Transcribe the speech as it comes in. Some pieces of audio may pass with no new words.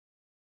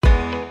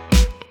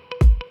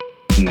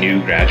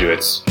new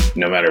graduates,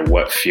 no matter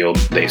what field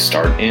they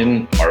start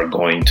in, are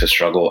going to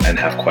struggle and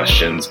have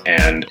questions,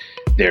 and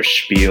their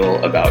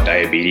spiel about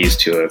diabetes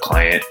to a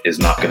client is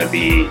not going to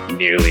be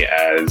nearly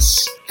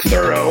as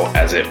thorough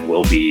as it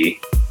will be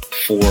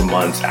 4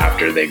 months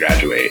after they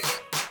graduate.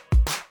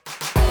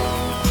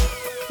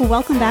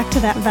 Welcome back to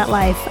That Vet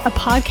Life, a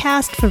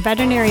podcast for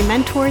veterinary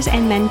mentors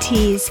and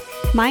mentees.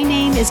 My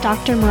name is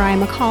Dr. Mariah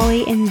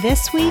McCauley, and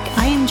this week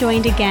I am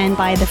joined again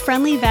by the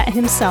friendly vet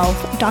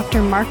himself,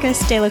 Dr. Marcus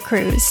De La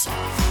Cruz.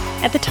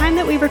 At the time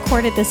that we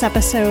recorded this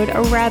episode,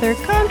 a rather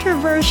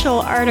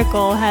controversial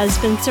article has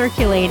been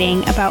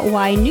circulating about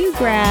why new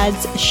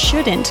grads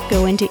shouldn't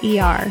go into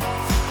ER.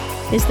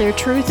 Is there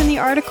truth in the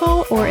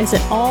article, or is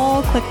it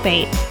all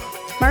clickbait?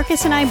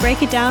 Marcus and I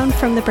break it down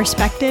from the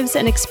perspectives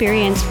and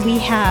experience we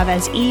have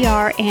as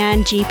ER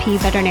and GP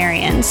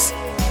veterinarians.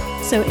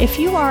 So if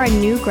you are a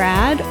new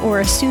grad or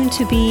a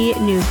soon-to-be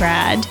new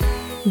grad,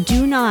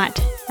 do not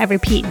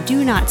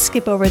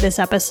skip over this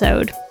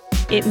episode.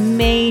 It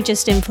may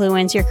just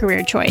influence your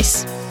career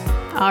choice.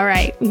 All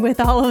right, with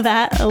all of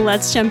that,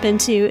 let's jump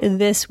into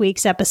this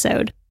week's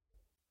episode.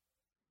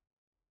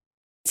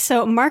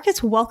 So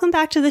Marcus, welcome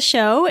back to the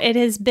show. It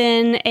has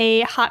been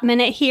a hot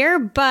minute here,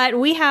 but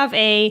we have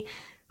a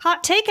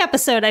hot take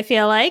episode, I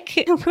feel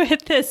like,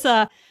 with this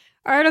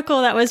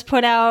article that was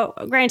put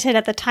out, granted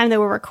at the time that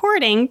we're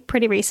recording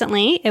pretty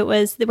recently.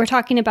 We're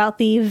talking about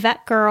the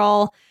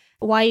VetGirl,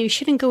 why you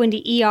shouldn't go into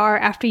ER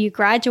after you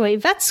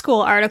graduate vet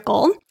school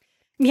article.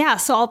 Yeah,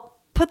 so I'll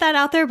put that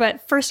out there.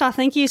 But first off,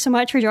 thank you so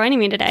much for joining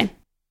me today.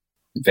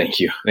 Thank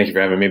you. Thank you for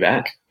having me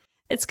back.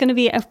 It's going to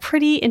be a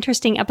pretty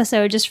interesting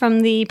episode just from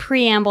the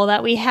preamble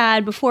that we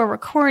had before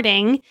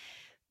recording.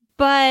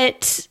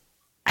 But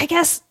I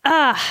guess,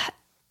 I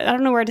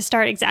don't know where to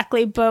start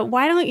exactly, but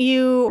why don't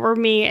you or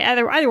me,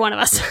 either one of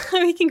us,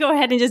 we can go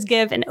ahead and just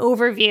give an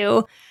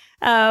overview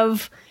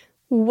of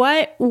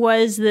what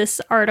was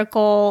this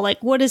article,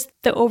 like what is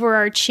the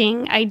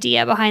overarching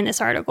idea behind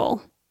this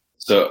article?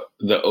 So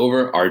the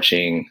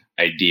overarching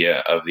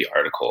idea of the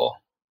article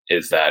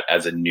is that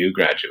as a new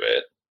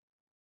graduate,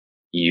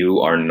 you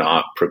are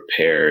not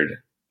prepared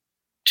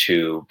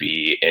to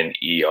be an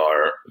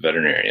ER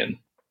veterinarian,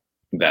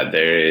 that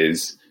there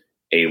is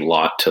a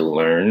lot to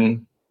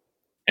learn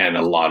and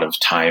a lot of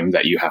time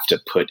that you have to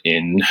put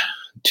in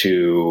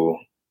to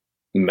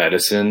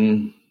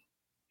medicine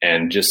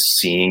and just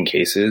seeing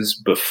cases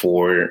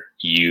before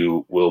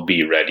you will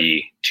be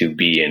ready to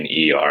be an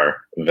ER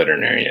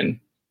veterinarian.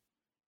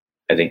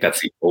 I think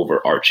that's the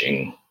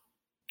overarching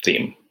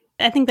theme.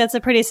 I think that's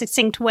a pretty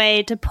succinct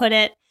way to put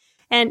it.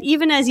 And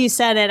even as you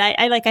said it,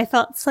 I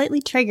felt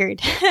slightly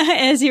triggered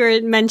as you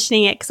were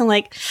mentioning it, because I'm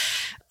like,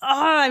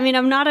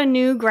 I'm not a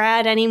new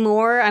grad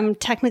anymore. I'm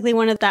technically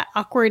one of that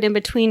awkward in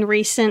between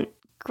recent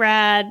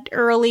grad,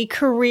 early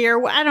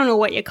career. I don't know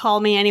what you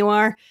call me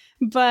anymore,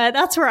 but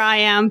that's where I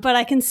am. But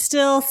I can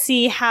still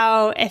see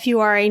how if you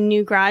are a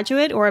new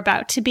graduate or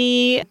about to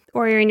be,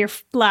 or you're in your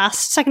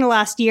second to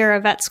last year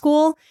of vet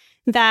school,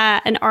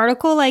 that an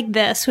article like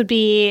this would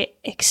be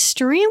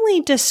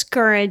extremely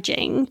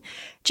discouraging,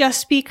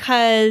 just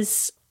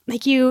because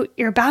like you're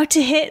about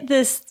to hit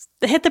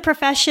the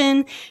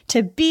profession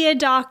to be a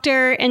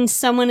doctor, and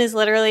someone is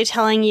literally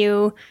telling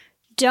you,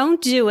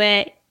 don't do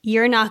it,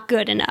 you're not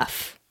good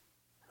enough.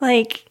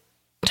 Like,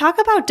 talk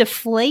about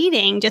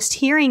deflating just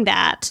hearing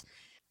that.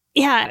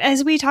 Yeah,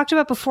 as we talked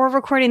about before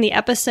recording the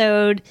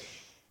episode,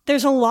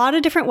 there's a lot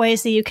of different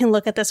ways that you can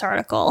look at this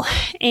article.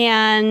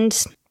 And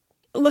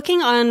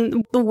looking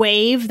on the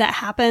wave that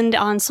happened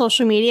on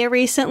social media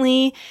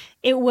recently,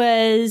 it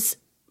was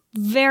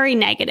very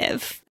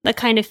negative, the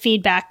kind of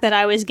feedback that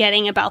I was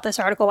getting about this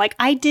article. Like,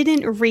 I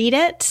didn't read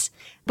it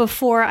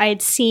before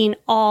I'd seen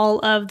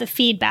all of the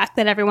feedback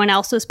that everyone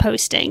else was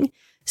posting.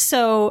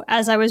 So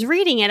as I was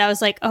reading it, I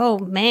was like, oh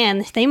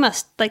man,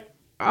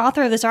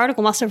 author of this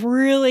article must have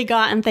really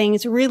gotten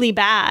things really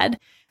bad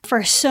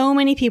for so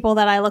many people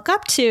that I look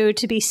up to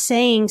be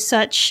saying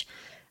such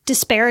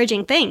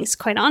disparaging things,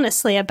 quite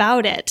honestly,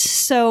 about it.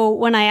 So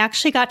when I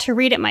actually got to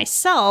read it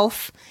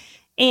myself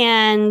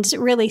and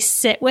really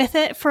sit with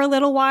it for a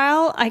little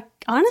while, I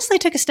honestly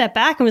took a step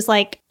back and was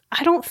like,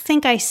 I don't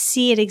think I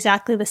see it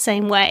exactly the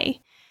same way.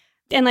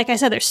 And like I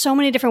said, there's so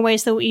many different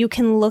ways that you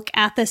can look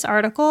at this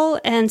article.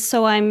 And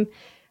so I'm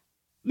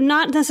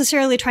not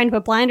necessarily trying to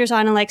put blinders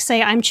on and like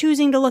say, I'm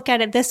choosing to look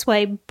at it this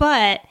way,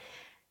 but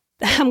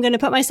I'm going to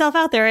put myself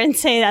out there and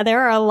say that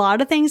there are a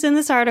lot of things in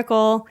this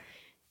article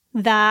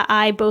that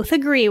I both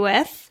agree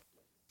with.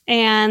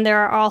 And there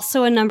are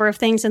also a number of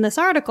things in this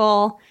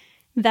article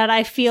that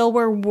I feel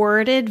were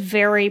worded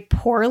very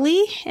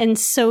poorly. And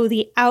so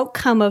the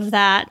outcome of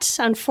that,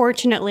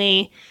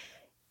 unfortunately,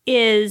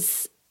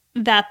 is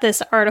that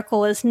this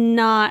article is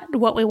not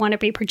what we want to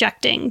be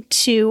projecting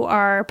to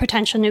our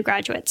potential new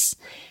graduates.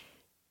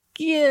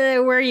 Yeah,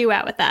 where are you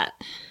at with that?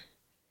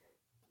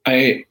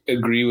 I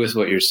agree with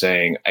what you're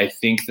saying. I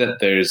think that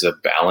there's a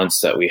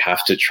balance that we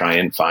have to try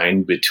and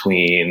find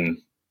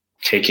between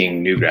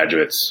taking new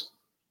graduates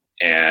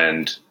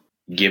and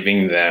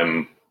giving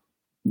them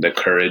the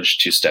courage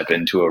to step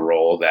into a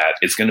role that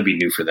is going to be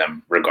new for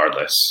them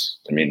regardless.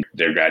 I mean,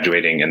 they're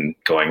graduating and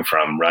going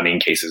from running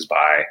cases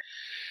by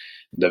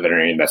the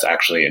veterinarian that's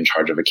actually in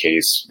charge of a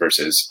case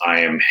versus I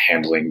am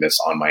handling this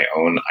on my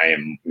own. I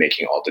am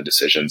making all the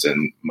decisions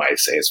and my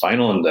say is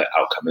final and the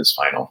outcome is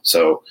final.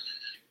 So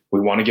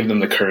we want to give them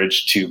the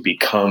courage to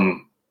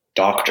become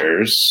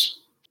doctors,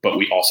 but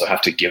we also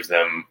have to give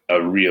them a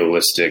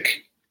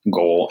realistic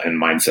goal and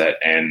mindset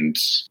and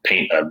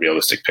paint a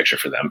realistic picture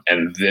for them.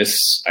 And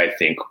this, I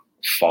think,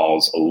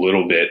 falls a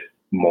little bit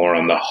more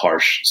on the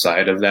harsh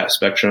side of that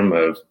spectrum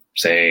of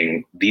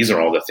saying, these are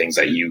all the things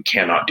that you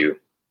cannot do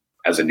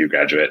as a new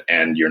graduate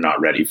and you're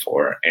not ready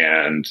for.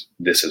 And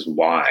this is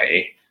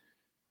why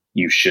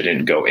you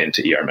shouldn't go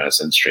into ER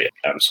medicine straight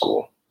out of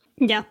school.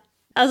 Yeah.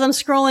 As I'm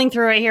scrolling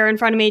through it here in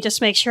front of me, just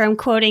to make sure I'm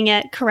quoting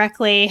it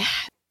correctly.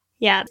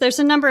 Yeah, there's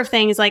a number of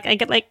things I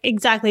get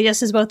exactly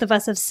just as both of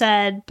us have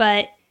said,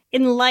 but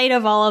in light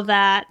of all of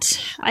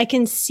that, I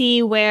can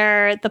see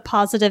where the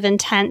positive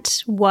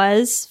intent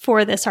was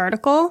for this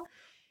article.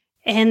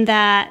 And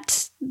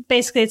that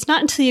basically it's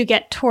not until you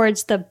get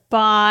towards the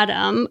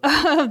bottom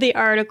of the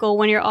article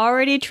when you're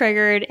already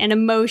triggered and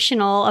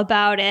emotional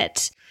about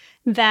it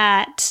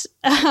that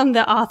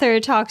the author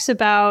talks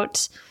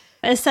about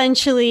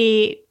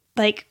essentially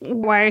like,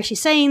 why is she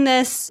saying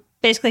this?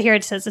 Basically here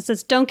it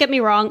says, don't get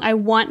me wrong, I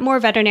want more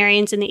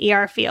veterinarians in the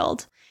ER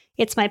field.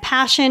 It's my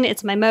passion,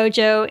 it's my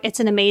mojo, it's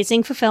an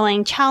amazing,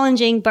 fulfilling,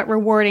 challenging, but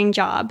rewarding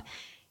job.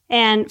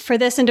 And for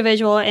this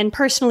individual, and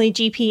personally,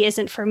 GP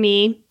isn't for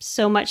me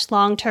so much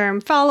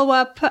long-term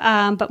follow-up,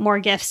 but more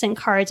gifts and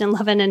cards and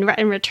love in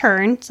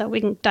return. So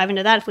we can dive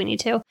into that if we need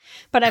to.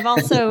 But I've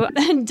also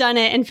done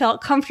it and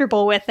felt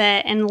comfortable with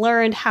it and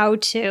learned how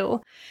to.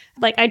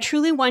 Like, I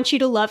truly want you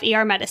to love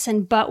ER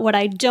medicine, but what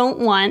I don't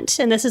want,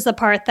 and this is the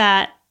part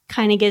that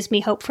kind of gives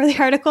me hope for the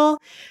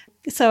article.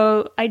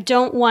 So I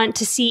don't want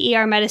to see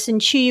ER medicine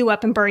chew you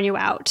up and burn you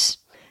out.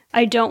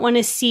 I don't want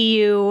to see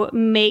you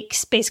make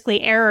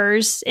basically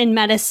errors in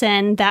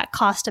medicine that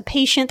cost a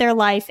patient their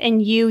life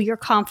and you, your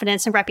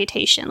confidence and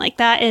reputation. Like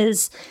that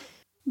is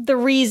the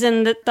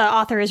reason that the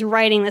author is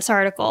writing this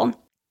article.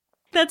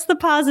 That's the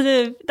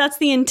positive, that's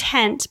the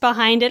intent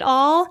behind it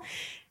all.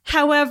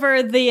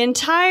 However, the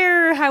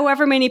entire,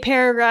 however many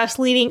paragraphs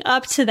leading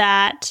up to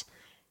that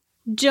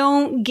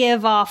don't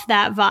give off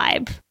that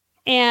vibe.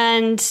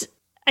 And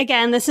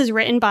again, this is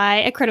written by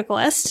a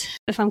criticalist,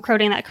 if I'm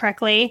quoting that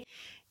correctly.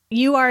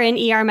 You are in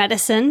ER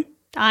medicine.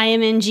 I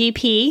am in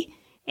GP.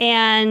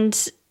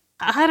 And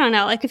I don't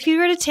know, like if you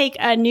were to take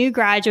a new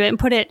graduate and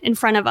put it in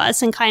front of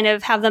us and kind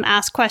of have them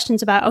ask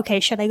questions about, okay,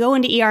 should I go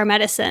into ER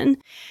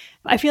medicine?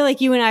 I feel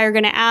like you and I are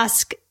going to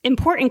ask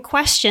important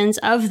questions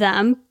of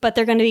them, but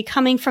they're going to be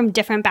coming from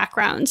different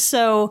backgrounds.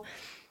 So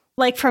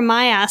like from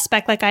my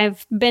aspect, like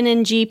I've been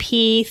in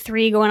GP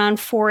 3 going on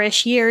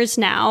 4-ish years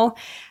now.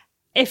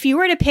 If you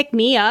were to pick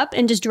me up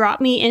and just drop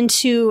me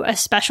into a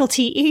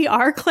specialty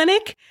ER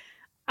clinic,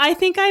 I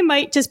think I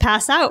might just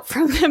pass out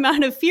from the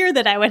amount of fear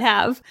that I would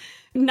have.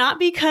 Not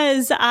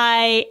because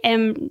I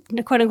am,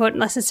 quote unquote,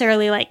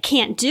 necessarily like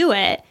can't do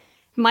it.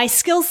 My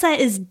skill set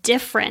is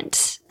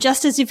different.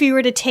 Just as if you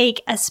were to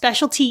take a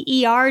specialty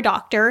ER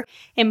doctor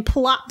and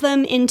plop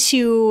them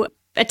into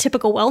a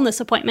typical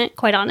wellness appointment,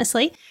 quite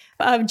honestly,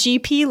 of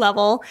GP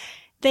level,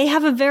 they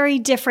have a very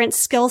different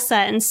skill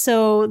set. And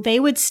so they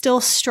would still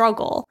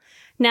struggle.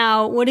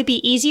 Now, would it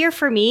be easier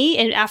for me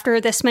and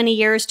after this many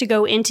years to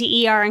go into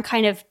ER and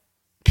kind of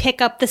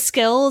pick up the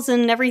skills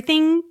and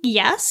everything?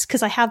 Yes,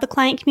 because I have the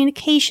client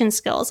communication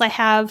skills. I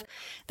have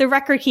the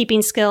record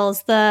keeping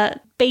skills, the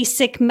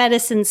basic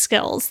medicine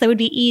skills that would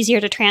be easier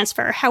to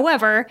transfer.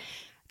 However,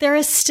 there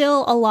is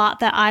still a lot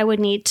that I would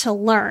need to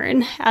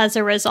learn as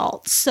a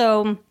result.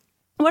 So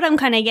what I'm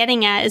kind of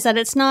getting at is that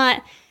it's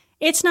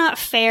not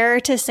fair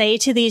to say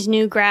to these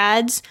new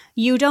grads,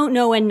 you don't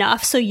know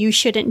enough, so you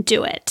shouldn't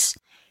do it.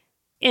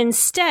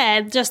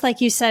 Instead, just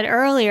like you said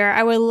earlier,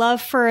 I would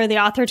love for the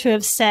author to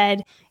have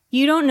said,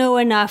 you don't know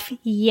enough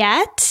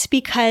yet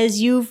because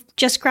you've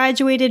just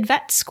graduated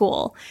vet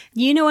school.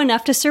 You know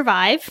enough to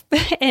survive,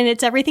 and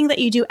it's everything that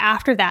you do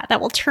after that that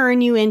will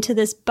turn you into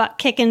this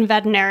butt-kicking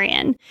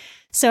veterinarian.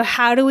 So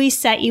how do we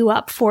set you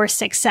up for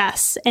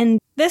success? And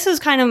this was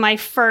kind of my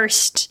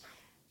first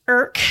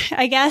irk,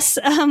 I guess,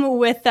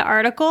 with the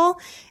article,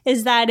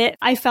 is that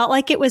I felt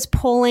like it was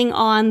pulling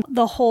on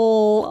the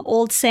whole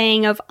old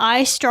saying of,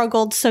 I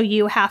struggled, so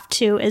you have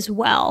to as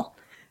well.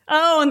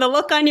 Oh, and the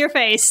look on your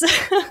face.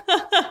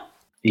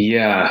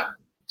 Yeah.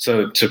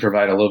 So to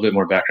provide a little bit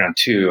more background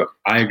too,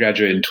 I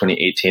graduated in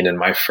 2018 and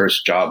my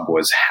first job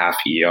was half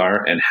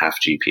ER and half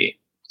GP.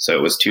 So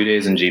it was 2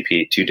 days in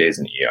GP, 2 days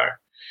in ER.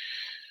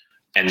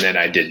 And then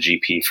I did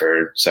GP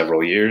for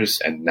several years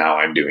and now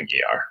I'm doing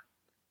ER.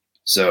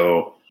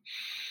 So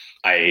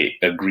I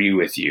agree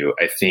with you.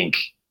 I think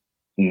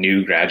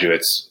new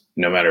graduates,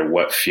 no matter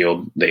what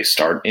field they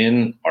start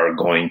in, are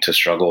going to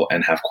struggle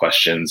and have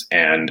questions,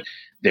 and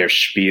their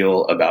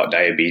spiel about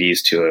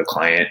diabetes to a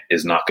client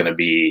is not going to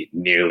be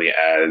nearly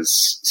as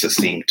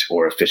succinct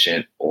or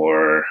efficient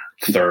or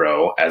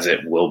thorough as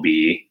it will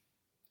be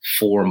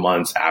 4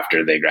 months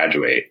after they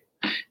graduate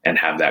and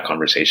have that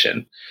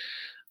conversation.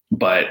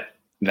 But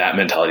that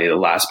mentality, the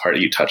last part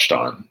you touched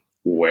on,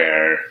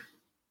 where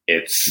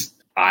it's,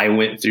 I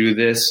went through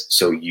this,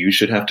 so you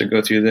should have to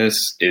go through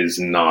this, is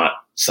not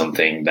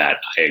something that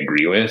I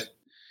agree with.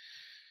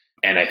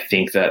 And I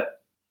think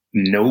that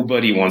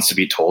nobody wants to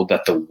be told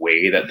that the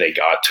way that they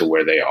got to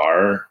where they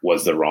are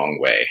was the wrong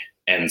way.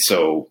 And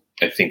so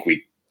I think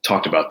we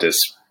talked about this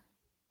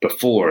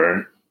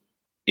before.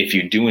 If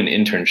you do an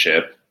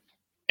internship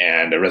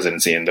and a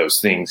residency and those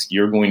things,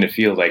 you're going to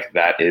feel like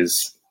that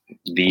is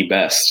the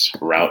best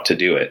route to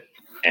do it.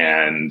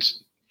 And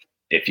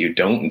if you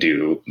don't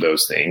do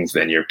those things,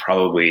 then you're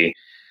probably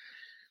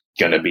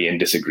going to be in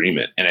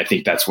disagreement. And I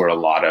think that's where a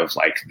lot of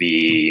like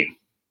the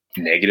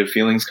negative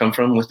feelings come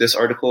from with this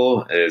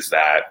article, is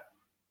that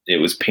it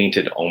was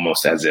painted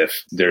almost as if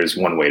there's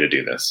one way to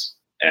do this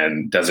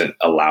and doesn't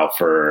allow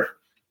for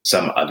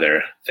some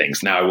other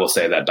things. Now, I will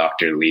say that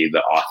Dr. Lee,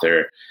 the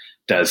author,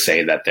 does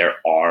say that there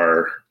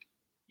are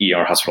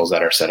ER hospitals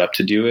that are set up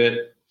to do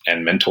it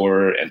and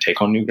mentor and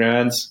take on new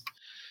grads,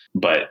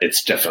 but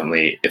it's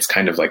definitely, it's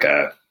kind of like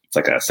a, it's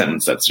like a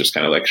sentence that's just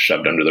kind of like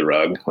shoved under the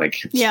rug.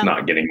 Like it's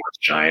not getting much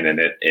shine, and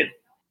it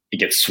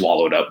gets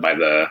swallowed up by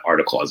the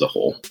article as a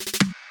whole.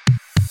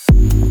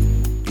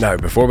 Now,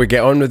 before we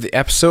get on with the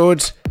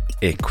episode,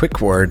 a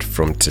quick word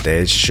from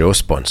today's show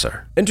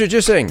sponsor.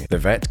 Introducing the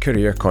Vet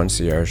Career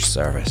Concierge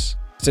Service.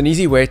 It's an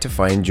easy way to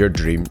find your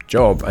dream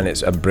job, and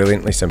it's a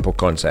brilliantly simple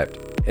concept.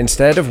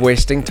 Instead of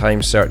wasting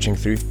time searching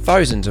through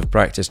thousands of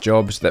practice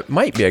jobs that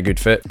might be a good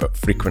fit but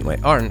frequently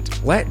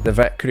aren't, let the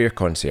Vet Career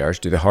Concierge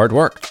do the hard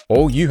work.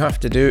 All you have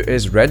to do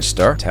is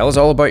register, tell us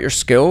all about your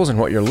skills and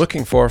what you're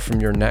looking for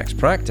from your next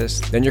practice.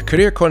 Then your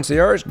Career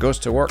Concierge goes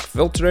to work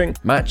filtering,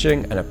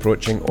 matching and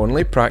approaching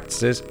only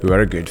practices who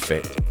are a good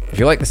fit. If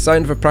you like the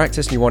sound of a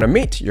practice and you want to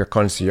meet, your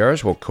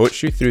concierge will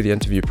coach you through the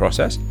interview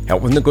process,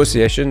 help with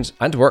negotiations,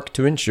 and work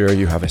to ensure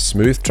you have a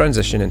smooth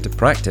transition into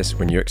practice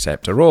when you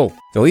accept a role.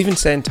 They'll even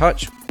stay in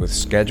touch with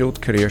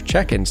scheduled career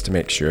check-ins to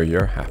make sure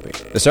you're happy.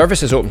 The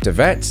service is open to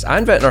vets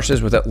and vet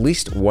nurses with at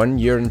least 1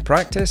 year in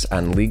practice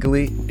and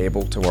legally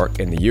able to work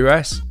in the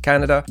US,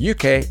 Canada,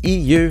 UK,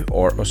 EU,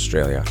 or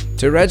Australia.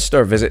 To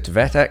register, visit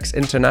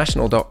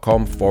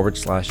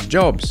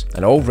vetexinternational.com/jobs,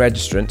 and all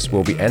registrants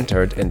will be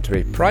entered into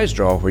a prize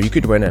draw where you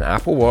could win an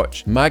Apple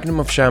Watch, magnum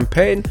of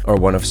champagne, or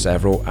one of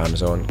several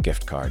Amazon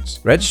gift cards.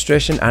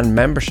 Registration and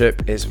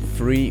membership is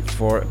free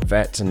for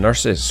vets and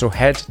nurses, so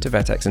head to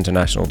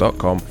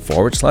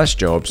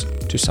vetexinternational.com/jobs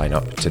to sign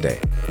up today.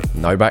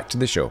 Now back to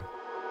the show.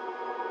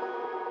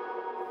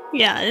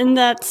 Yeah, and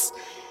that's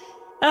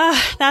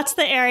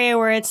the area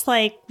where it's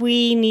like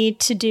we need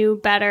to do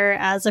better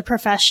as a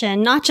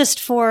profession, not just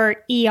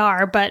for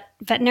ER, but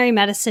veterinary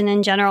medicine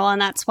in general.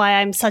 And that's why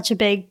I'm such a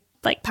big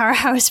like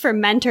powerhouse for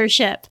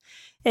mentorship,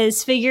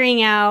 is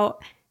figuring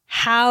out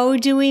how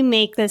do we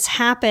make this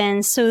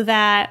happen so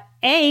that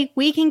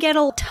we can get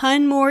a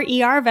ton more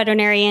ER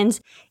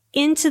veterinarians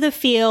into the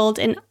field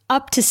and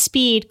up to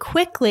speed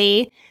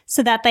quickly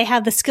so that they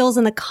have the skills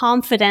and the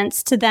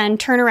confidence to then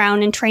turn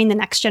around and train the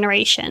next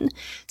generation.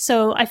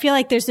 So I feel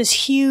like there's this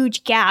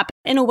huge gap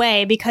in a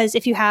way, because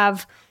if you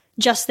have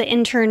just the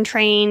intern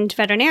trained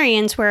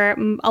veterinarians, where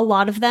a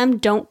lot of them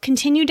don't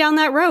continue down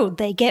that road,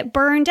 they get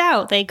burned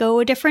out, they go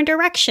a different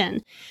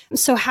direction.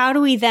 So how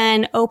do we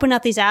then open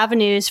up these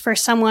avenues for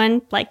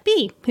someone like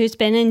me, who's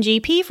been in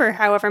GP for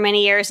however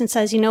many years and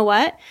says, you know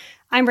what?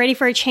 I'm ready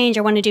for a change.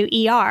 I want to do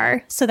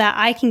ER so that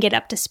I can get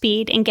up to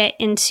speed and get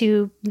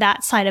into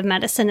that side of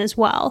medicine as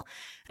well.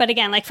 But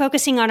again, like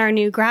focusing on our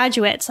new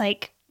graduates,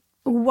 like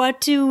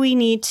what do we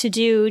need to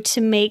do to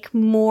make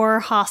more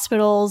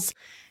hospitals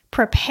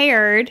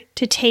prepared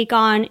to take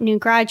on new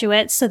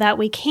graduates so that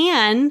we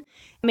can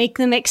make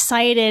them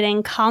excited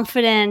and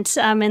confident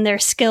in their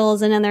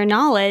skills and in their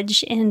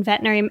knowledge in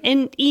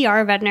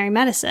ER veterinary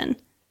medicine?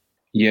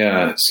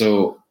 Yeah.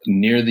 So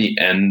near the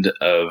end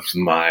of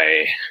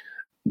my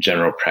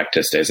general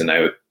practice days, and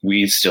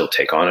we still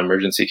take on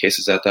emergency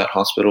cases at that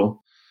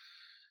hospital,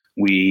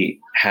 we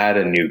had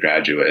a new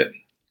graduate,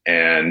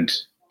 and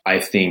I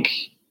think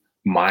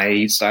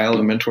my style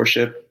of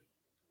mentorship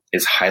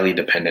is highly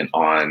dependent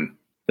on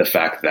the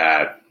fact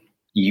that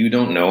you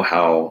don't know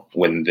how,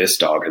 when this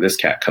dog or this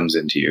cat comes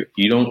into you,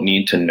 you don't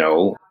need to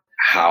know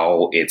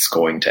how it's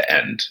going to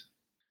end.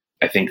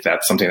 I think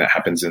that's something that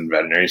happens in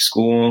veterinary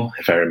school,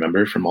 if I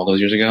remember from all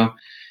those years ago,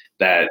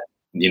 that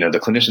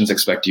the clinicians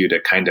expect you to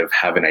kind of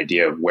have an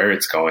idea of where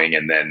it's going,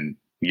 and then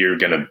you're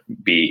going to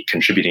be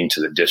contributing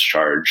to the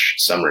discharge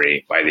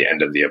summary by the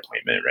end of the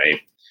appointment, right?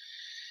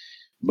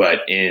 But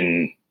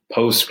in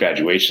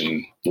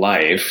post-graduation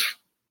life,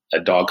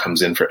 a dog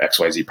comes in for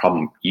XYZ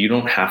problem. You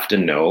don't have to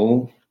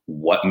know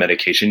what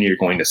medication you're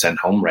going to send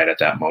home right at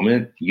that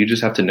moment. You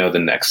just have to know the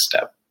next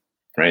step,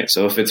 right?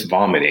 So if it's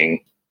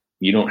vomiting,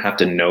 you don't have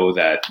to know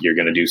that you're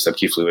going to do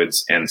sub-Q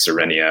fluids and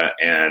Serenia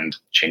and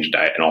change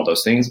diet and all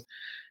those things.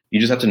 You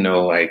just have to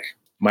know, like,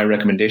 my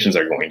recommendations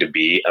are going to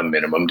be a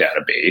minimum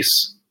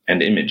database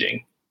and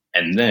imaging.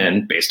 And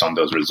then based on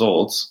those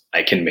results,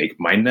 I can make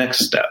my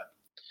next step.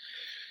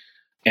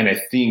 And I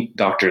think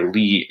Dr.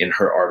 Lee in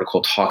her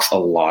article talks a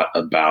lot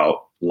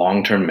about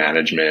long-term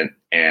management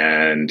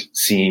and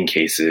seeing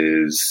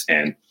cases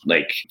and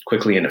like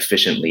quickly and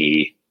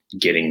efficiently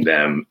getting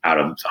them out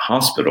of the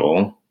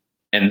hospital.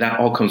 And that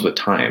all comes with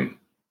time.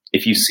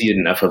 If you see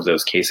enough of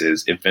those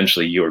cases,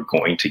 eventually you're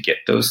going to get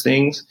those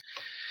things.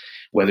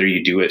 Whether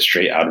you do it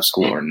straight out of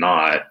school or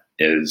not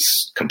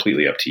is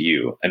completely up to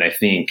you. And I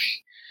think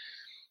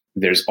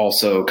there's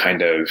also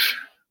kind of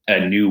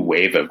a new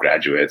wave of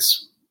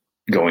graduates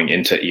going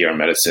into ER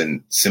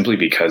medicine simply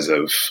because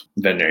of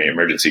veterinary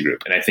emergency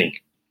group. And I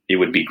think it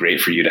would be great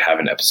for you to have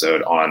an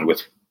episode on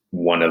with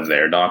one of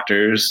their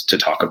doctors to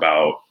talk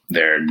about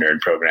their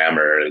nerd program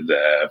or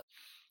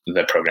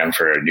the program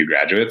for new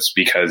graduates,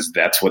 because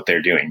that's what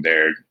they're doing.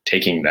 They're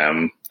taking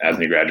them as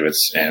new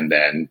graduates and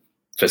then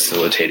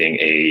facilitating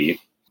a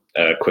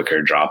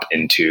quicker drop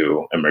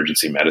into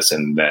emergency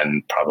medicine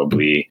than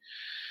probably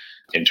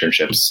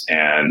internships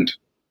and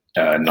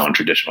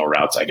non-traditional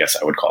routes, I guess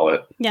I would call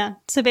it. Yeah.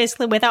 So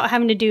basically, without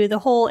having to do the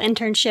whole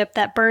internship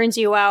that burns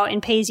you out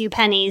and pays you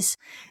pennies.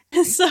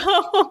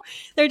 So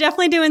they're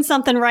definitely doing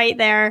something right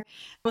there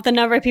with a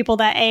number of people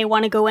that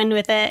want to go into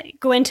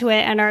it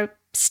and are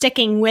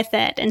sticking with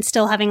it and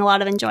still having a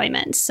lot of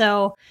enjoyment.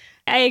 So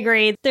I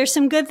agree. There's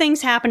some good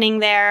things happening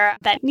there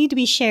that need to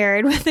be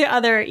shared with the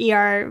other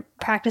ER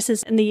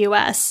practices in the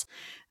US.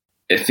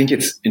 I think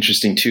it's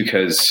interesting too,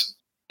 because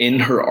in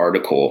her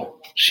article,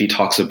 she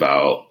talks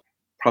about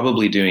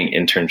probably doing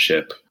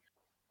internship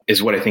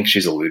is what I think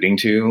she's alluding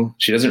to.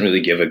 She doesn't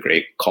really give a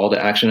great call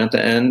to action at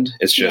the end.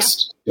 It's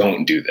just,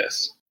 don't do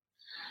this.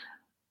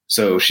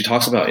 So she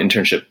talks about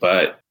internship,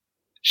 but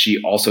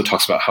she also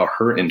talks about how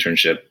her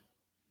internship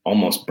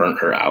almost burnt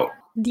her out.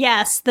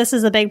 Yes, this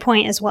is a big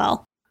point as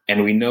well.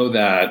 And we know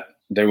that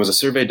there was a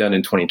survey done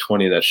in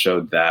 2020 that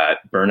showed that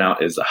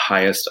burnout is the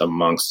highest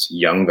amongst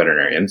young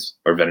veterinarians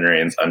or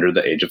veterinarians under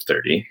the age of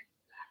 30.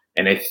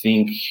 And I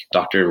think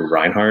Dr.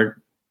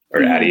 Reinhardt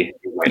or Addie,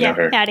 you might know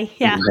her. Addie,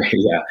 yeah.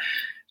 Yeah.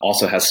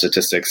 Also has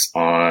statistics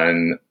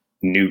on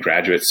new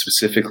graduates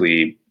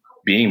specifically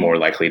being more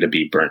likely to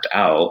be burnt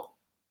out.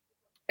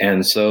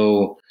 And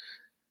so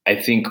I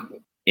think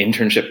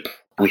internship,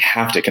 we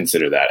have to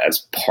consider that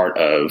as part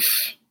of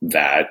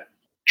that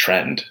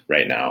trend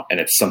right now. And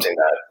it's something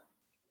that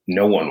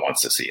no one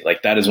wants to see.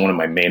 Like, that is one of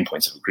my main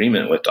points of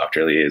agreement with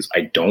Dr. Lee is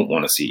I don't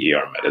want to see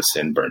ER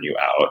medicine burn you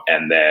out.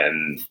 And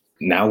then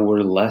now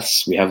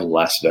we have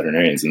less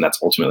veterinarians, and that's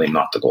ultimately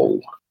not the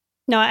goal.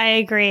 No, I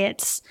agree.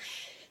 That's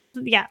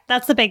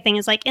the big thing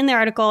is like in the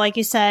article, like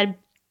you said,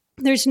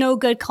 there's no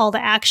good call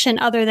to action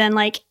other than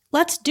like,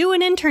 let's do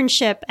an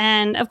internship.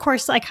 And of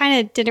course, I kind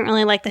of didn't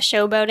really like the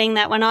showboating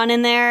that went on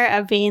in there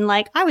of being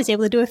like, I was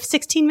able to do a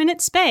 16-minute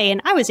spay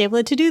and I was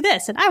able to do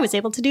this and I was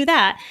able to do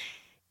that.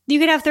 You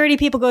could have 30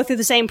 people go through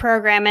the same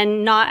program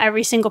and not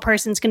every single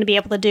person's going to be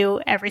able to do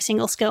every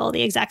single skill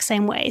the exact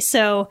same way.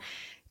 So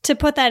to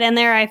put that in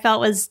there, I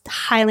felt was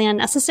highly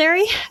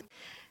unnecessary.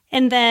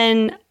 And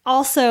then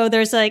also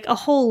there's like a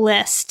whole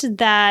list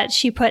that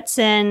she puts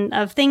in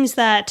of things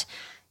that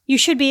you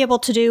should be able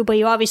to do, but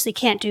you obviously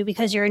can't do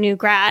because you're a new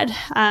grad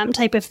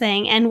type of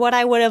thing. And what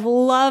I would have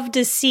loved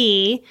to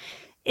see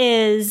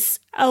is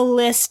a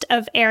list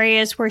of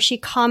areas where she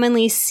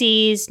commonly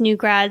sees new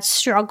grads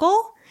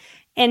struggle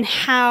and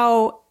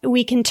how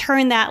we can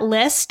turn that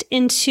list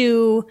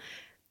into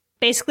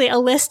basically a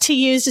list to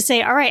use to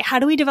say, all right, how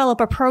do we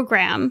develop a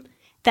program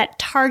that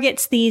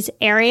targets these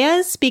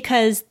areas?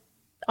 Because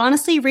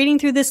honestly, reading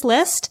through this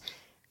list,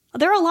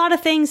 there are a lot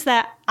of things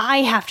that I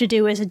have to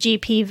do as a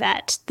GP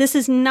vet. This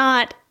is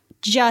not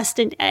just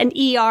an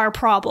ER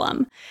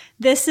problem.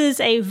 This is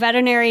a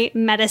veterinary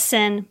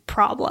medicine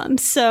problem.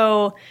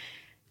 So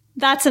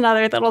that's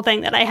another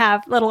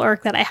little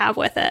irk that I have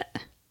with it.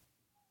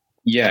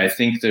 Yeah, I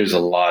think there's a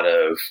lot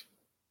of,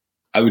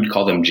 I would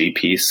call them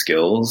GP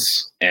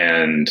skills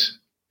and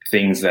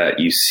things that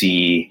you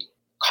see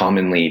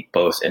commonly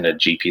both in a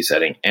GP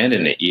setting and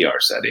in an ER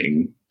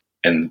setting.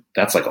 And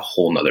that's like a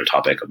whole nother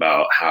topic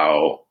about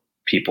how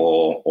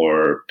people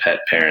or pet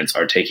parents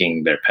are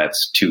taking their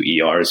pets to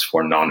ERs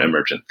for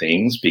non-emergent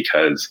things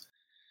because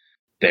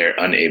they're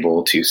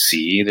unable to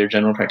see their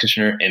general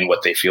practitioner in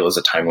what they feel is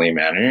a timely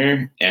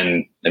manner.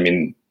 And I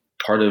mean,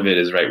 part of it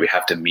is right. We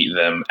have to meet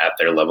them at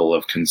their level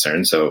of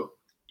concern. So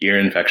ear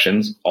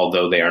infections,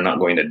 although they are not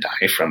going to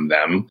die from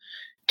them,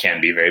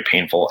 can be very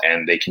painful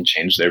and they can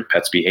change their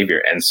pet's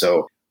behavior. And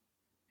so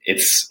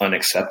it's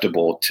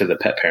unacceptable to the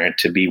pet parent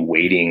to be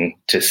waiting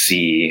to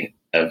see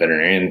a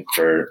veterinarian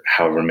for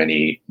however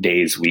many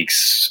days,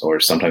 weeks, or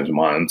sometimes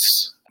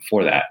months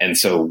for that. And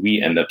so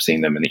we end up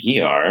seeing them in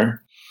the ER.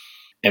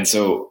 And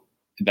so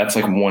that's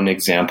like one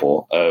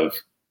example of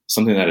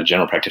something that a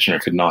general practitioner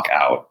could knock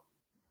out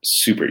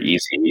super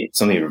easy,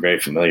 something you're very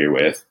familiar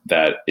with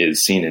that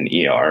is seen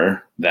in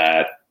ER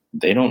that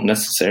they don't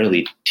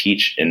necessarily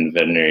teach in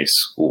veterinary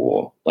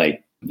school.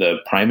 Like the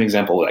prime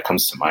example that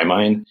comes to my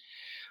mind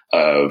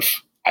of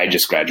I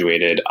just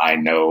graduated, I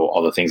know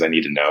all the things I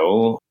need to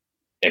know,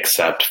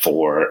 except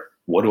for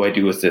what do I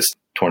do with this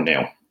torn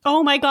nail?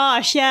 Oh my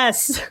gosh,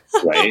 yes.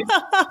 right?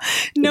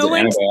 No Is it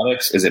one.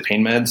 antibiotics? Is it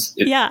pain meds?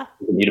 Yeah.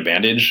 You need a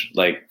bandage?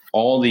 Like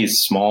all these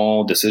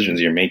small decisions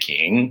you're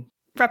making.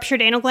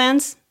 Ruptured anal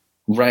glands.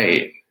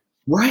 Right.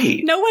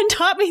 Right. No one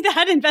taught me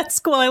that in vet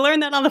school. I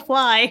learned that on the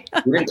fly.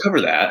 We didn't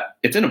cover that.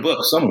 It's in a book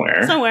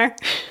somewhere. Somewhere.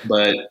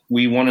 But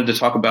we wanted to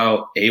talk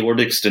about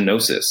aortic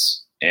stenosis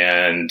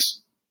and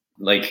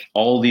like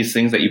all these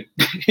things that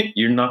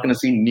you're not going to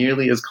see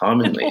nearly as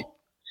commonly.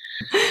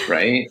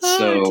 Right? Oh,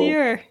 so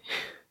dear.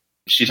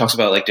 she talks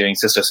about like doing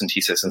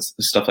cystocentesis and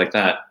stuff like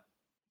that.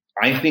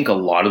 I think a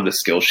lot of the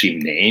skills she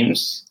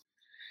names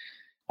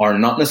are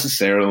not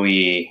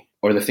necessarily,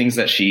 or the things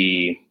that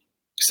she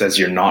says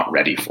you're not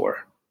ready for,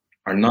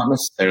 are not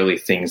necessarily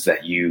things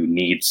that you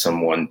need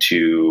someone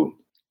to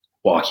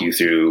walk you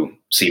through,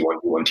 see one,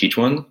 do one, teach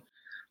one.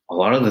 A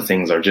lot of the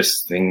things are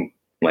just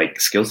like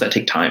skills that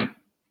take time,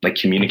 like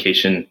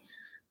communication,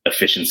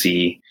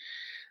 efficiency,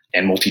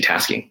 and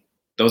multitasking.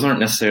 Those aren't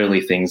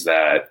necessarily things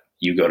that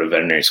you go to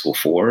veterinary school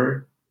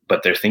for,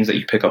 but they're things that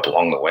you pick up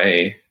along the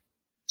way.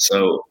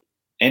 So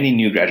any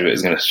new graduate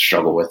is going to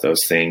struggle with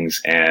those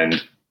things.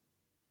 And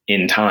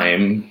in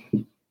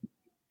time,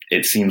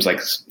 it seems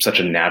like such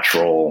a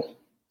natural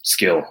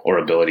skill or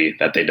ability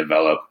that they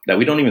develop that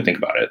we don't even think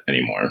about it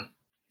anymore.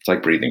 It's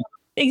like breathing.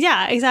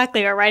 Yeah,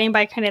 exactly. Or riding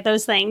bike, kind of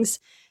those things.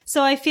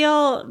 So I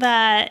feel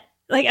that,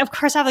 like, of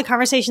course, out of the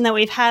conversation that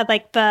we've had,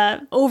 like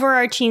the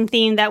overarching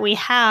theme that we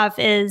have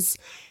is,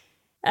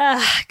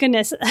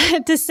 goodness,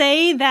 to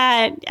say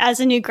that as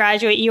a new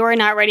graduate, you are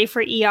not ready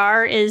for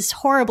ER is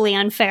horribly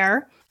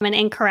unfair and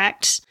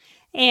incorrect.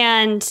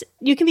 And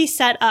you can be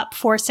set up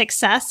for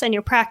success, and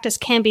your practice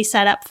can be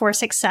set up for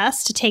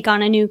success to take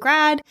on a new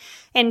grad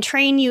and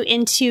train you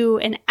into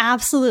an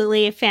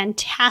absolutely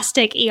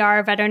fantastic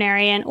ER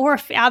veterinarian or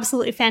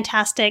absolutely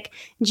fantastic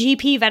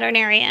GP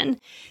veterinarian.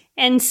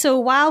 And so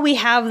while we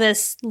have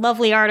this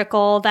lovely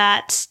article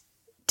that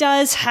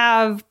does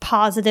have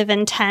positive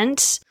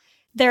intent,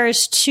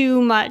 there's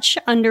too much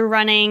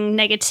underrunning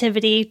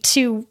negativity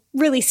to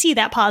really see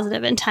that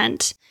positive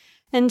intent.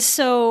 And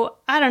so,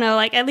 I don't know,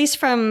 like at least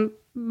from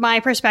my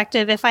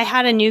perspective, if I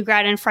had a new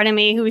grad in front of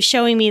me who was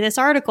showing me this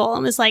article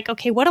and was like,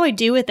 okay, what do I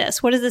do with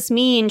this? What does this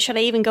mean? Should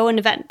I even go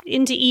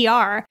into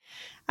ER?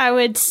 I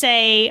would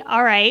say,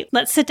 all right,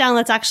 let's sit down.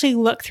 Let's actually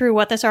look through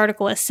what this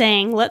article is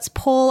saying. Let's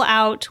pull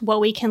out what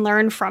we can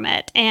learn from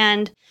it.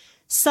 And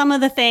some of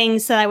the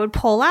things that I would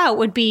pull out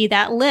would be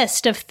that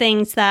list of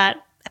things that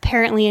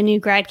apparently a new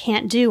grad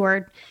can't do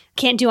or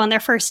can't do on their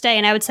first day.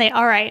 And I would say,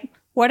 all right,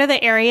 what are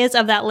the areas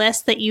of that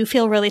list that you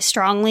feel really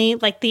strongly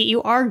like that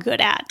you are good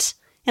at?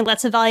 And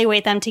let's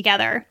evaluate them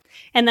together.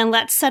 And then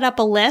let's set up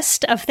a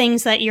list of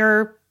things that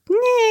you're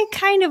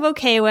kind of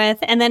okay with.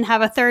 And then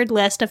have a third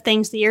list of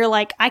things that you're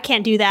like, I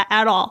can't do that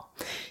at all.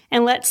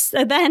 And let's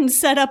then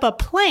set up a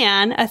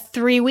plan, a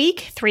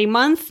 3-week,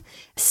 3-month,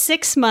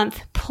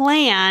 6-month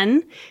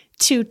plan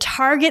to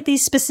target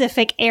these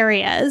specific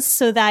areas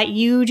so that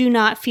you do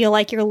not feel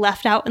like you're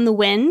left out in the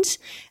wind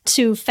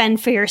to fend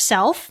for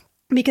yourself.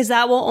 Because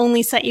that will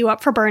only set you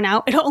up for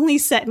burnout. It'll only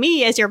set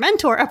me as your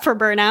mentor up for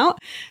burnout,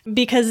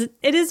 because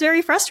it is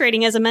very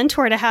frustrating as a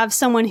mentor to have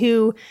someone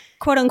who,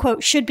 quote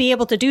unquote, should be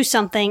able to do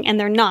something and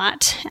they're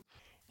not.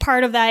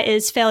 Part of that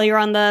is failure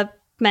on the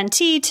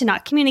mentee to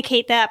not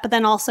communicate that, but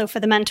then also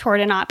for the mentor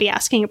to not be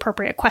asking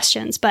appropriate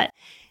questions. But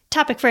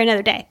topic for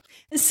another day.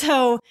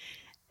 So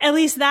at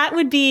least that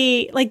would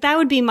be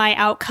my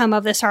outcome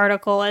of this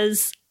article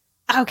is,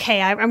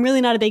 okay, I'm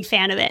really not a big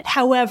fan of it.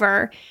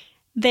 However,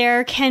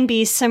 there can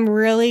be some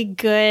really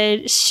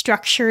good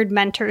structured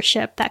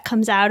mentorship that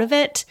comes out of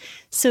it,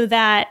 so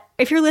that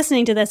if you're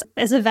listening to this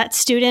as a vet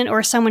student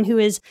or someone who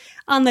is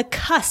on the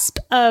cusp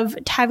of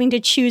having to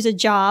choose a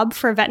job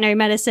for veterinary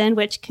medicine,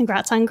 which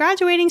congrats on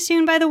graduating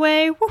soon, by the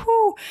way.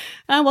 Woohoo!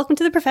 Welcome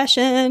to the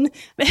profession.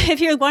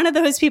 If you're one of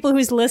those people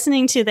who's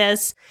listening to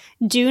this,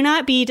 do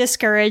not be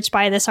discouraged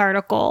by this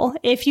article.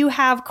 If you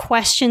have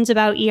questions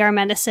about ER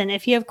medicine,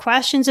 if you have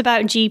questions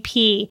about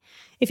GP,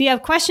 if you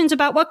have questions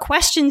about what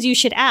questions you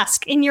should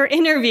ask in your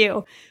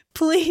interview,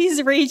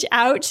 please reach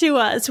out to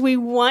us. We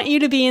want you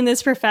to be in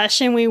this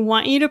profession. We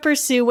want you to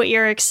pursue what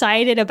you're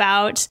excited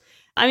about.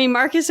 I mean,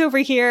 Marcus over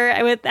here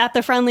at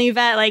the Friendly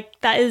Vet, like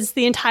that is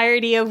the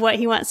entirety of what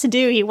he wants to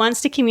do. He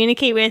wants to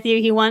communicate with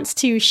you. He wants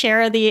to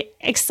share the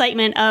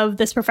excitement of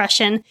this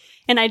profession.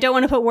 And I don't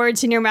want to put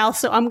words in your mouth,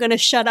 so I'm going to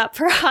shut up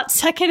for a hot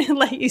second and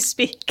let you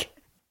speak.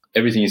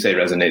 Everything you say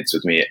resonates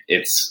with me.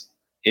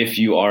 If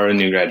you are a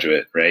new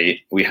graduate, right,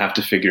 we have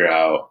to figure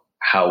out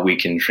how we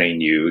can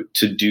train you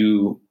to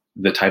do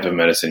the type of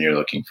medicine you're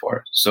looking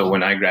for. So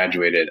when I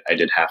graduated, I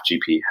did half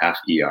GP, half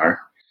ER.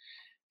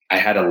 I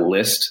had a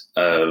list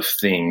of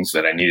things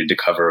that I needed to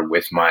cover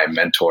with my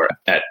mentor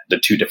at the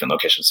 2 different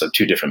locations. So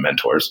 2 different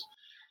mentors.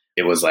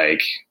 It was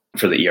like,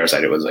 for the ER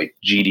side, it was like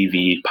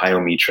GDV,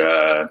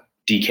 Pyometra,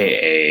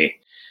 DKA.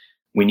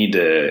 We need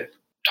to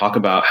talk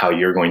about how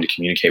you're going to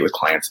communicate with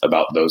clients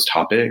about those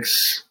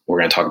topics. We're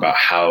going to talk about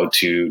how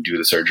to do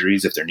the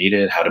surgeries if they're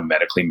needed, how to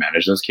medically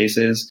manage those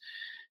cases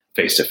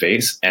face to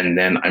face. And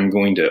then I'm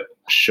going to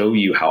show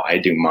you how I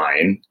do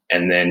mine,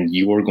 and then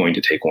you are going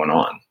to take one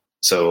on.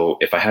 So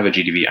if I have a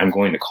GDV, I'm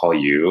going to call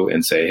you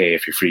and say, hey,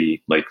 if you're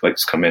free, like,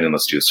 let's come in and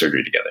let's do a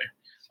surgery together.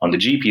 On the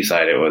GP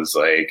side, it was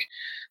like,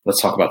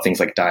 let's talk about things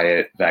like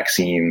diet,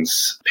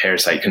 vaccines,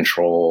 parasite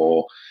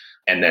control,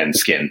 and then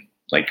skin.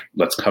 Like,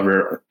 let's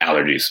cover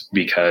allergies,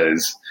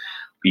 because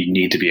we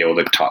need to be able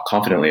to talk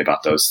confidently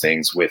about those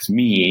things with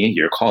me,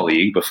 your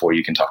colleague, before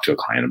you can talk to a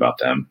client about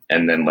them.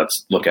 And then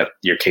let's look at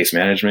your case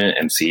management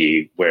and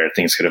see where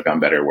things could have gone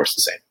better or worse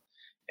the same.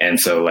 And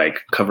so, like,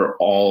 cover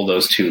all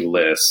those two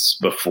lists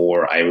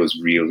before I was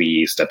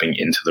really stepping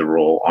into the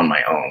role on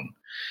my own.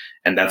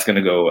 And that's going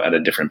to go at a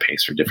different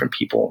pace for different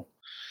people.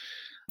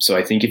 So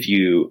I think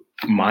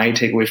my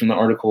takeaway from the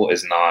article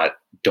is not,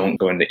 don't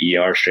go into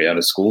ER straight out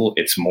of school.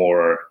 It's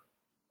more,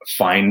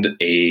 find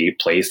a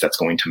place that's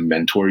going to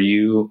mentor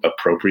you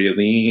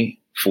appropriately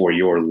for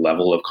your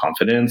level of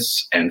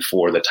confidence and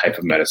for the type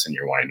of medicine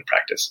you're wanting to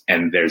practice.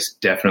 And there's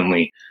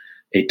definitely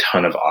a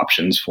ton of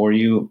options for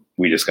you.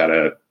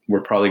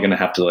 We're probably going to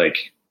have to,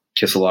 like,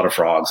 kiss a lot of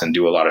frogs and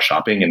do a lot of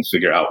shopping and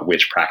figure out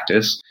which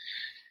practice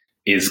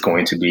is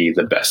going to be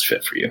the best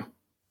fit for you.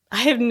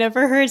 I have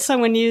never heard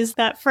someone use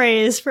that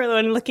phrase for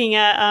when looking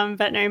at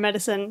veterinary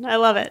medicine. I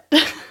love it.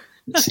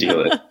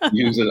 Steal it.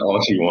 Use it all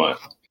you want.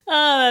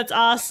 Oh, that's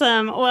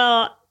awesome.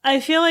 Well, I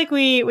feel like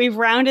we've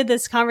rounded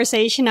this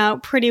conversation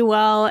out pretty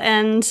well,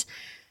 and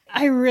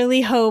I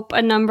really hope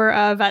a number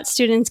of vet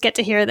students get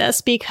to hear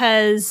this,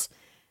 because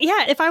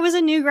yeah, if I was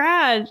a new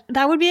grad,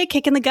 that would be a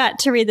kick in the gut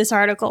to read this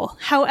article.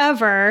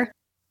 However,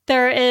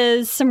 there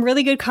is some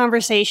really good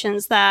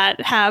conversations that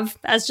have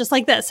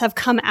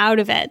come out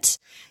of it.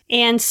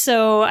 And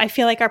so I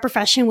feel like our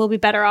profession will be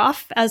better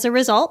off as a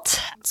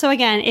result. So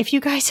again, if you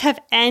guys have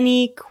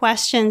any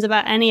questions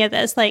about any of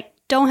this, like,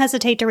 don't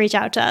hesitate to reach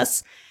out to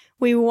us.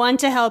 We want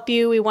to help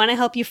you. We want to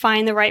help you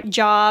find the right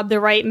job, the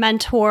right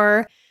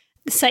mentor,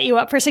 set you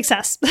up for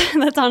success.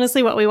 That's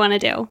honestly what we want to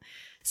do.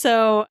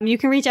 So you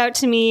can reach out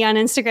to me on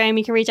Instagram.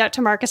 You can reach out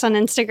to Marcus on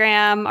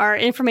Instagram. Our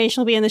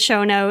information will be in the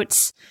show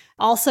notes.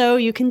 Also,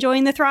 you can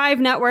join the Thrive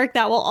Network.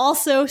 That will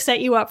also set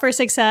you up for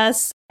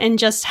success, and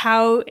just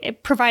how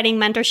providing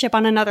mentorship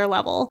on another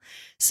level.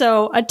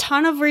 So a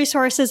ton of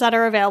resources that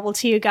are available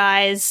to you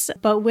guys.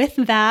 But with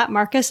that,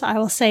 Marcus, I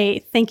will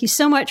say thank you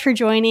so much for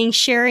joining,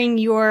 sharing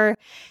your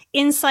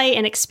insight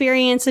and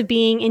experience of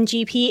being in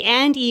GP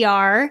and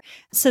ER,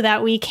 so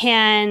that we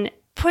can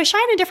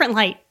shine a different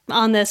light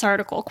on this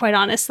article. Quite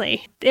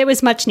honestly, it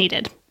was much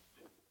needed.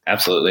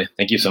 Absolutely.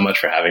 Thank you so much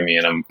for having me.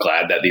 And I'm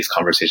glad that these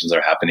conversations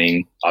are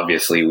happening.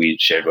 Obviously, we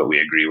shared what we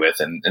agree with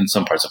and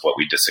some parts of what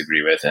we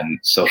disagree with. And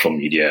social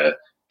media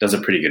does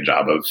a pretty good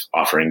job of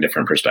offering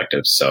different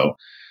perspectives. So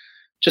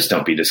just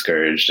don't be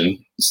discouraged, and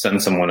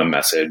send someone a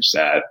message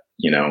that,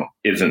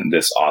 isn't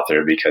this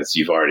author, because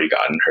you've already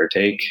gotten her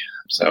take.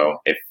 So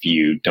if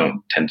you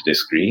don't tend to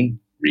disagree,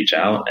 reach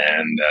out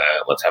and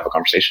let's have a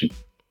conversation.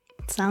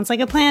 Sounds like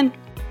a plan.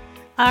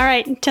 All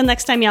right. Until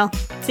next time, y'all.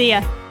 See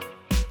ya.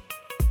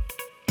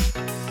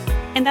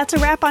 And that's a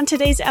wrap on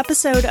today's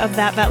episode of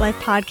That Vet Life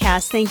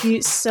podcast. Thank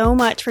you so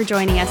much for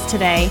joining us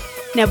today.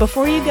 Now,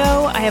 before you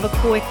go, I have a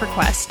quick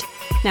request.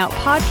 Now,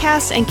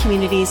 podcasts and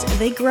communities,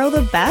 they grow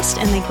the best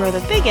and they grow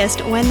the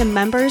biggest when the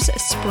members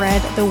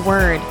spread the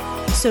word.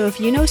 So if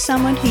you know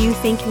someone who you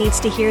think needs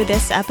to hear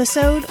this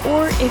episode,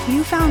 or if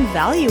you found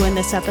value in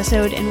this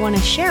episode and want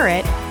to share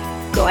it,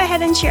 go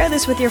ahead and share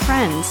this with your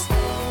friends.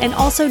 And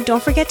also,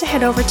 don't forget to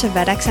head over to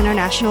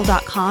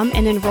vetxinternational.com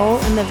and enroll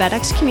in the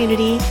VetX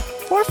community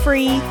for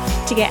free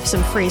to get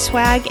some free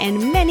swag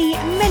and many,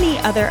 many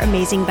other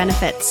amazing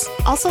benefits.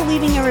 Also,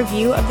 leaving a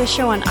review of the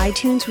show on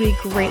iTunes would be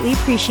greatly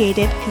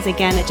appreciated, because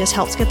again, it just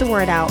helps get the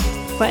word out.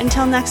 But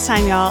until next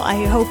time, y'all,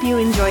 I hope you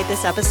enjoyed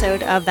this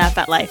episode of That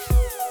Vet Life.